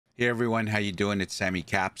Hey everyone, how you doing? It's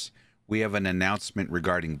SamyCaps. We have an announcement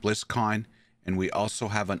regarding Blizzcon, and we also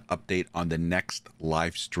have an update on the next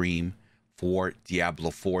live stream for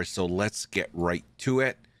Diablo 4. So let's get right to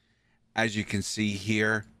it. As you can see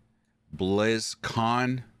here,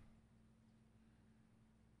 Blizzcon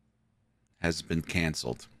has been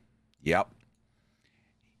canceled. Yep.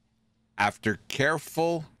 After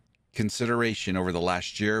careful consideration over the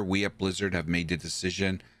last year, we at Blizzard have made the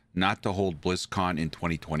decision not to hold BlizzCon in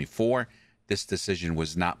 2024. This decision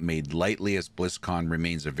was not made lightly, as BlizzCon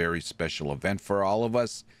remains a very special event for all of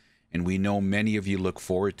us, and we know many of you look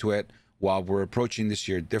forward to it. While we're approaching this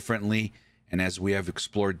year differently, and as we have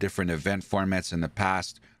explored different event formats in the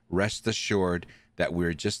past, rest assured that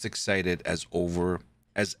we're just excited as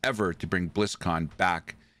ever to bring BlizzCon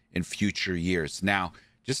back in future years. Now,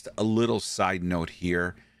 just a little side note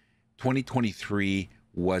here, 2023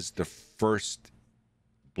 was the first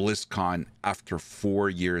BlizzCon after 4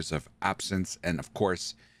 years of absence, and of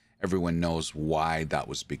course everyone knows why. That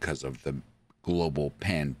was because of the global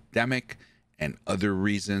pandemic and other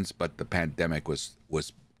reasons, but the pandemic was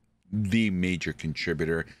the major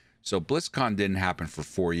contributor. So BlizzCon didn't happen for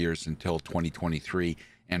 4 years until 2023,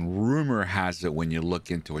 and rumor has it, when you look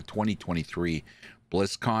into it, 2023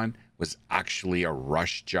 BlizzCon was actually a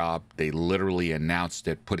rush job. They literally announced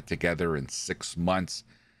it, put it together in 6 months.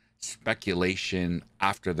 Speculation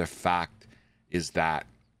after the fact is that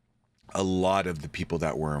a lot of the people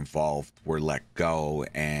that were involved were let go,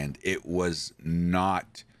 and it was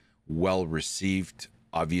not well received.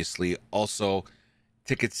 Obviously, also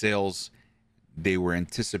ticket sales, they were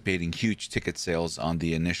anticipating huge ticket sales on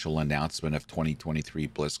the initial announcement of 2023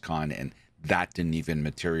 BlizzCon, and that didn't even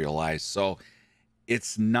materialize. So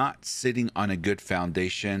it's not sitting on a good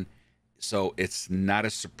foundation. So it's not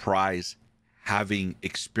a surprise, having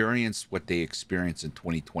experienced what they experienced in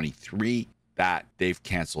 2023, that they've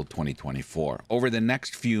canceled 2024. Over the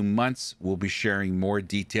next few months, we'll be sharing more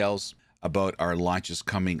details about our launches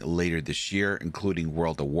coming later this year, including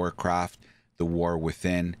World of Warcraft, The War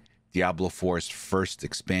Within, Diablo 4's first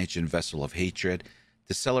expansion, Vessel of Hatred.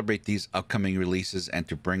 To celebrate these upcoming releases and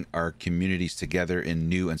to bring our communities together in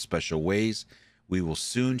new and special ways, we will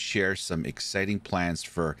soon share some exciting plans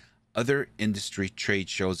for other industry trade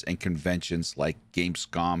shows and conventions like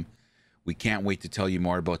Gamescom. We can't wait to tell you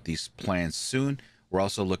more about these plans soon. We're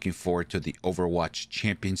also looking forward to the Overwatch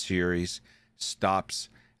Champion Series stops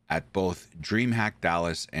at both DreamHack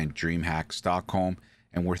Dallas and DreamHack Stockholm,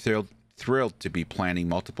 and we're thrilled to be planning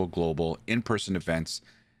multiple global in-person events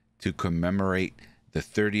to commemorate the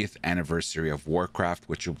 30th anniversary of Warcraft,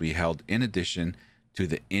 which will be held in addition to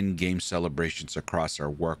the in-game celebrations across our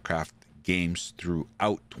Warcraft games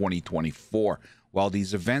throughout 2024. While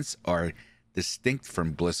these events are distinct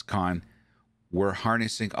from BlizzCon, we're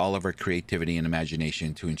harnessing all of our creativity and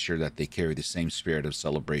imagination to ensure that they carry the same spirit of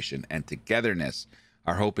celebration and togetherness.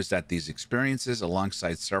 Our hope is that these experiences,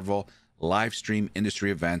 alongside several live stream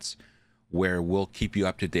industry events where we'll keep you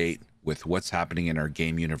up to date with what's happening in our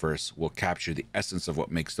game universe, will capture the essence of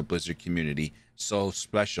what makes the Blizzard community so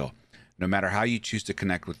special. No matter how you choose to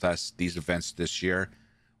connect with us, these events this year,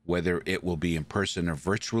 whether it will be in person or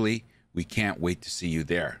virtually, we can't wait to see you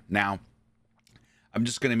there. Now, I'm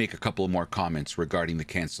just going to make a couple more comments regarding the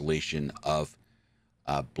cancellation of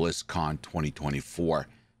BlizzCon 2024.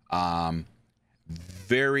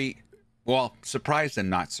 Very, well, surprised and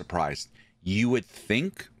not surprised. You would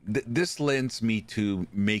think, this lends me to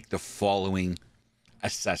make the following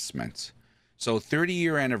assessments. So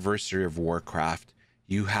 30-year anniversary of Warcraft,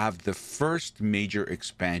 you have the first major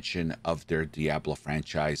expansion of their Diablo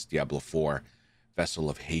franchise, Diablo 4, Vessel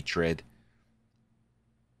of Hatred.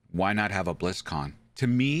 Why not have a BlizzCon? To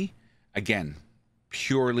me, again,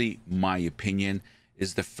 purely my opinion,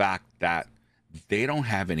 is the fact that they don't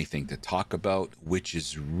have anything to talk about, which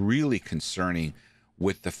is really concerning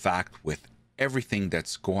with the fact, with everything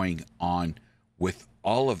that's going on with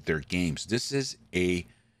all of their games. This is a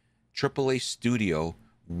AAA studio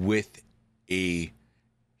with a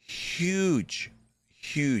huge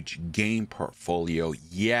game portfolio,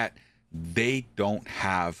 yet they don't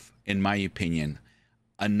have, in my opinion,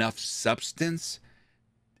 enough substance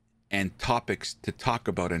and topics to talk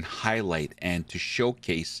about and highlight and to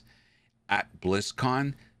showcase at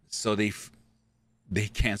BlizzCon. So they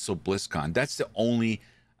canceled BlizzCon. That's the only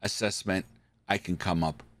assessment I can come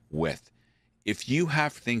up with. If you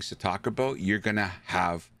have things to talk about, you're gonna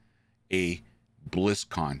have a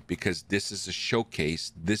BlizzCon, because this is a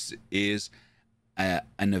showcase. This is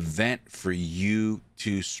an event for you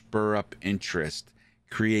to spur up interest,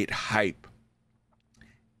 create hype,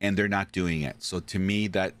 and they're not doing it. So to me,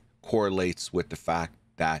 that correlates with the fact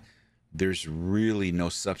that there's really no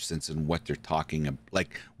substance in what they're talking about,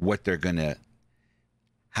 like what they're going to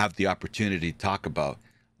have the opportunity to talk about.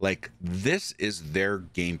 Like, this is their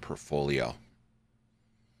game portfolio.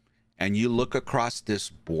 And you look across this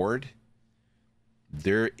board,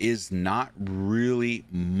 there is not really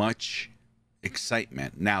much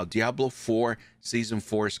excitement. Now, Diablo 4 Season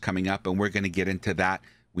 4 is coming up, and we're going to get into that.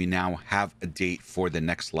 We now have a date for the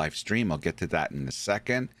next live stream. I'll get to that in a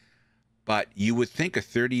second. But you would think a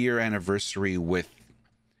 30-year anniversary with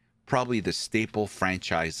probably the staple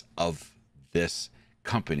franchise of this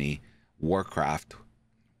company, Warcraft,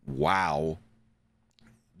 WoW,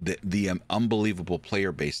 the unbelievable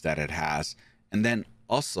player base that it has, and then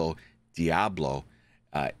also Diablo,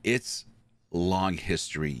 its long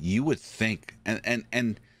history. You would think,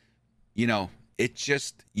 and you know, it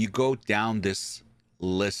just, you go down this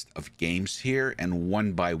list of games here, and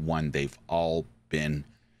one by one, they've all been,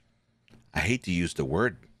 I hate to use the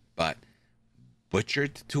word, but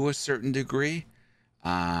butchered to a certain degree.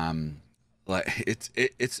 Like,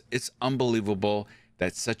 it's unbelievable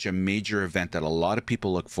that such a major event that a lot of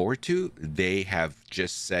people look forward to, they have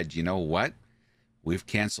just said, you know what, we've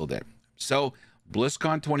canceled it. So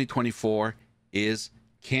BlizzCon 2024 is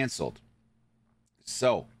canceled.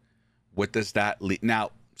 So what does that lead? Now,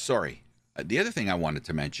 sorry, the other thing I wanted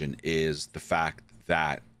to mention is the fact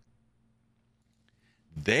that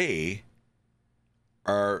they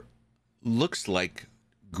are, looks like,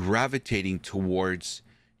 gravitating towards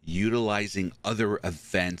utilizing other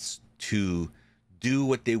events to do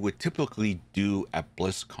what they would typically do at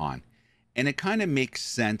BlizzCon. And it kind of makes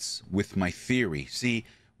sense with my theory. See,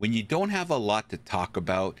 when you don't have a lot to talk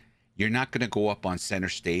about, you're not going to go up on center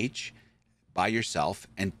stage by yourself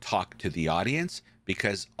and talk to the audience,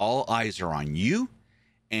 because all eyes are on you,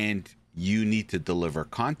 and you need to deliver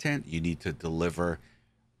content. You need to deliver,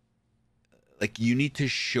 like, you need to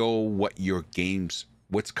show what your games,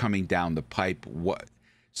 what's coming down the pipe, what.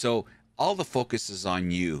 So all the focus is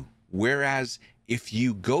on you. Whereas if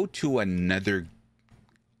you go to another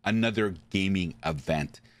gaming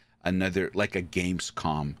event, another, like a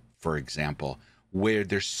Gamescom, for example, where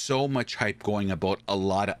there's so much hype going about a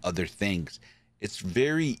lot of other things, it's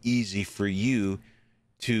very easy for you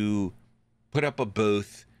to put up a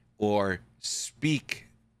booth or speak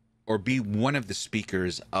or be one of the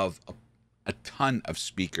speakers of a ton of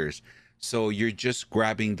speakers. So you're just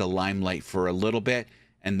grabbing the limelight for a little bit,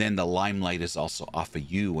 and then the limelight is also off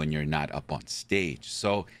of you when you're not up on stage.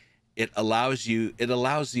 So it allows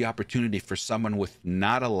the opportunity for someone with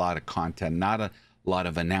not a lot of content, not a lot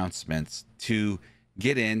of announcements, to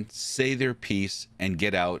get in, say their piece, and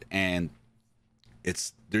get out. And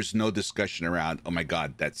there's no discussion around, oh my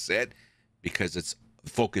God, that's it, because its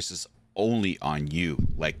focus is only on you,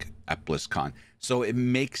 like at BlizzCon. So it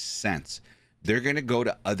makes sense. They're going to go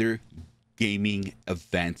to other gaming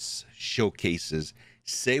events, showcases,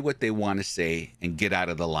 say what they want to say, and get out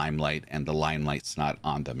of the limelight, and the limelight's not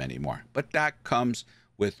on them anymore. But that comes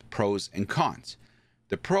with pros and cons.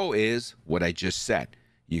 The pro is what I just said.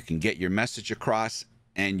 You can get your message across,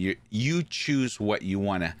 and you choose what you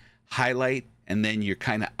want to highlight, and then you're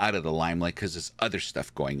kind of out of the limelight because there's other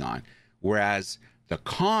stuff going on. Whereas the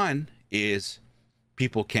con is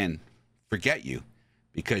people can forget you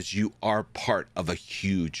because you are part of a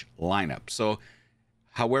huge lineup. So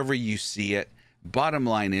however you see it, bottom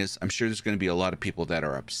line is, I'm sure there's going to be a lot of people that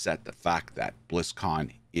are upset the fact that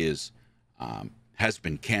BlizzCon is has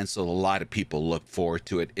been canceled. A lot of people look forward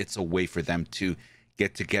to it. It's a way for them to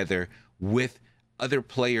get together with other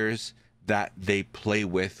players that they play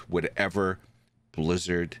with, whatever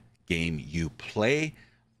Blizzard game you play.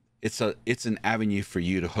 It's an avenue for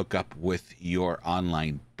you to hook up with your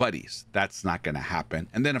online buddies. That's not going to happen.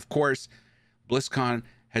 And then, of course, BlizzCon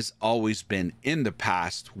has always been in the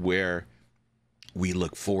past where we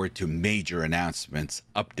look forward to major announcements,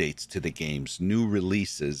 updates to the games, new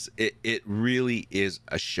releases. It really is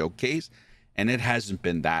a showcase, and it hasn't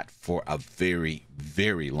been that for a very,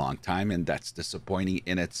 very long time, and that's disappointing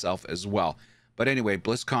in itself as well. But anyway,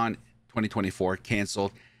 BlizzCon 2024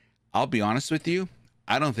 canceled. I'll be honest with you,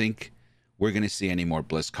 I don't think we're going to see any more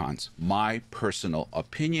BlizzCons. My personal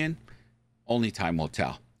opinion, only time will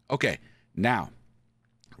tell. Okay, now,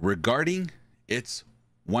 regarding its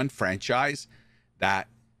one franchise that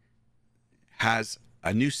has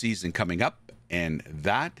a new season coming up, and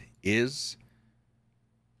that is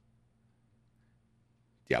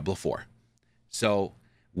Diablo 4. So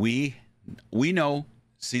we know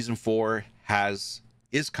season 4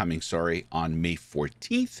 is coming, on May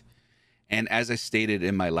 14th. And as I stated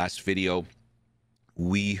in my last video,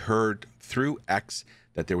 we heard through X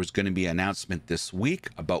that there was going to be an announcement this week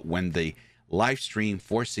about when the live stream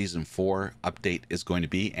for Season 4 update is going to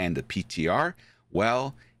be and the PTR.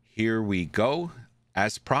 Well, here we go.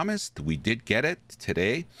 As promised, we did get it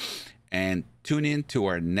today. And tune in to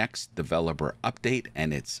our next developer update,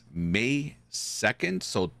 and it's May 2nd,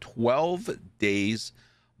 so 12 days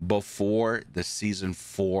before the Season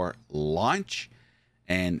 4 launch.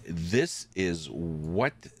 And this is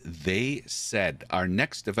what they said. Our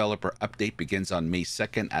next developer update begins on May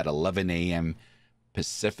 2nd at 11 a.m.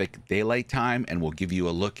 Pacific Daylight Time, and we'll give you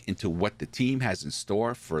a look into what the team has in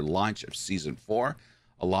store for launch of Season 4,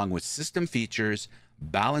 along with system features,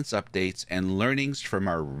 balance updates, and learnings from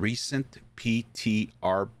our recent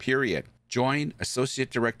PTR period. Join Associate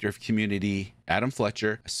Director of Community Adam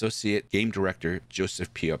Fletcher, Associate Game Director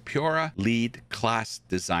Joseph Piopura, Lead Class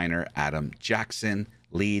Designer Adam Jackson,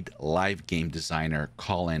 Lead Live Game Designer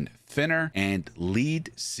Colin Finner, and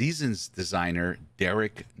Lead Seasons Designer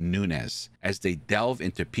Derek Nunez as they delve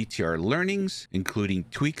into PTR learnings, including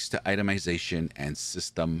tweaks to itemization and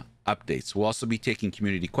system updates. We'll also be taking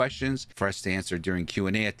community questions for us to answer during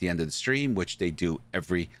Q&A at the end of the stream, which they do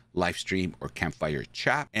every live stream or campfire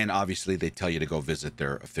chat. And obviously they tell you to go visit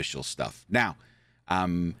their official stuff. Now,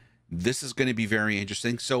 this is going to be very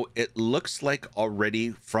interesting. So it looks like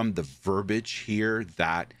already from the verbiage here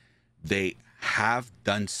that they have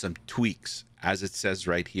done some tweaks, as it says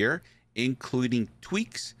right here, including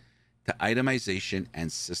tweaks to itemization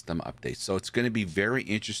and system updates. So it's going to be very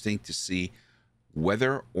interesting to see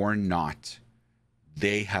whether or not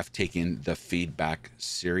they have taken the feedback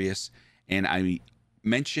serious. And I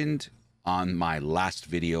mentioned on my last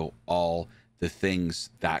video all the things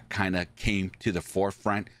that kind of came to the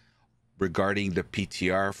forefront regarding the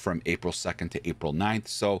PTR from April 2nd to April 9th.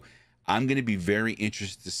 So I'm going to be very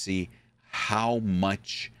interested to see how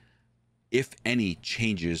much, if any,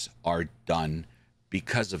 changes are done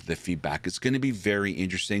because of the feedback. It's going to be very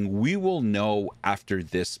interesting. We will know after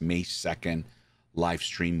this May 2nd live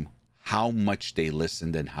stream how much they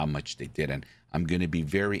listened and how much they didn't. I'm going to be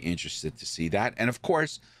very interested to see that. And of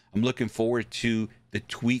course, I'm looking forward to the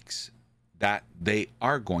tweaks that they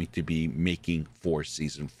are going to be making for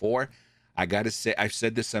Season 4. I got to say, I've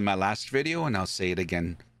said this in my last video, and I'll say it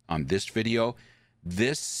again on this video.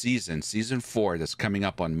 This season, Season 4, that's coming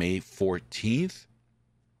up on May 14th,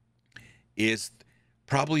 is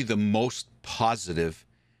probably the most positive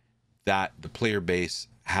that the player base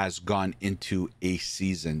has gone into a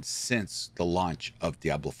season since the launch of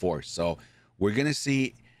Diablo 4. So we're going to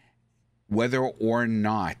see whether or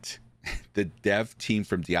not the dev team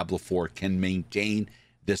from Diablo 4 can maintain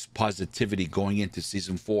this positivity going into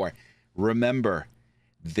Season 4. Remember,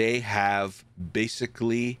 they have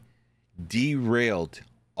basically derailed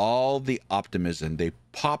all the optimism. They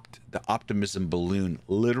popped the optimism balloon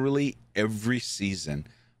literally every season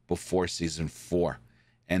before Season 4.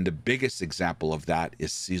 And the biggest example of that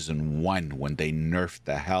is Season 1, when they nerfed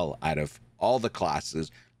the hell out of all the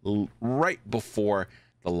classes right before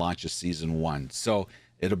the launch of Season 1. So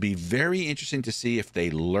it'll be very interesting to see if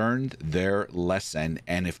they learned their lesson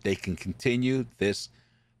and if they can continue this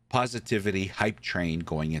positivity hype train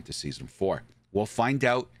going into Season 4. We'll find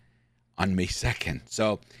out on May 2nd.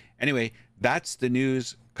 So anyway, that's the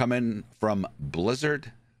news coming from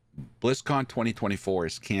Blizzard. BlizzCon 2024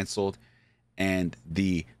 is canceled, and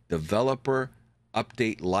the developer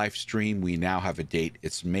update live stream, we now have a date.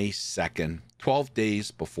 It's May 2nd, 12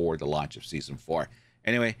 days before the launch of Season 4.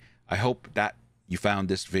 Anyway, I hope that you found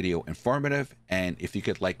this video informative, and if you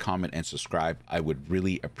could like, comment, and subscribe, I would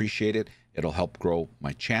really appreciate it. It'll help grow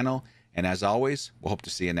my channel. And as always, we'll hope to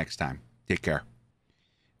see you next time. Take care.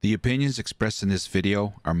 The opinions expressed in this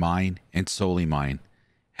video are mine and solely mine.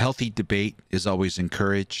 Healthy debate is always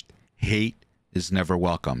encouraged. Hate is never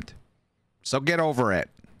welcomed. So get over it.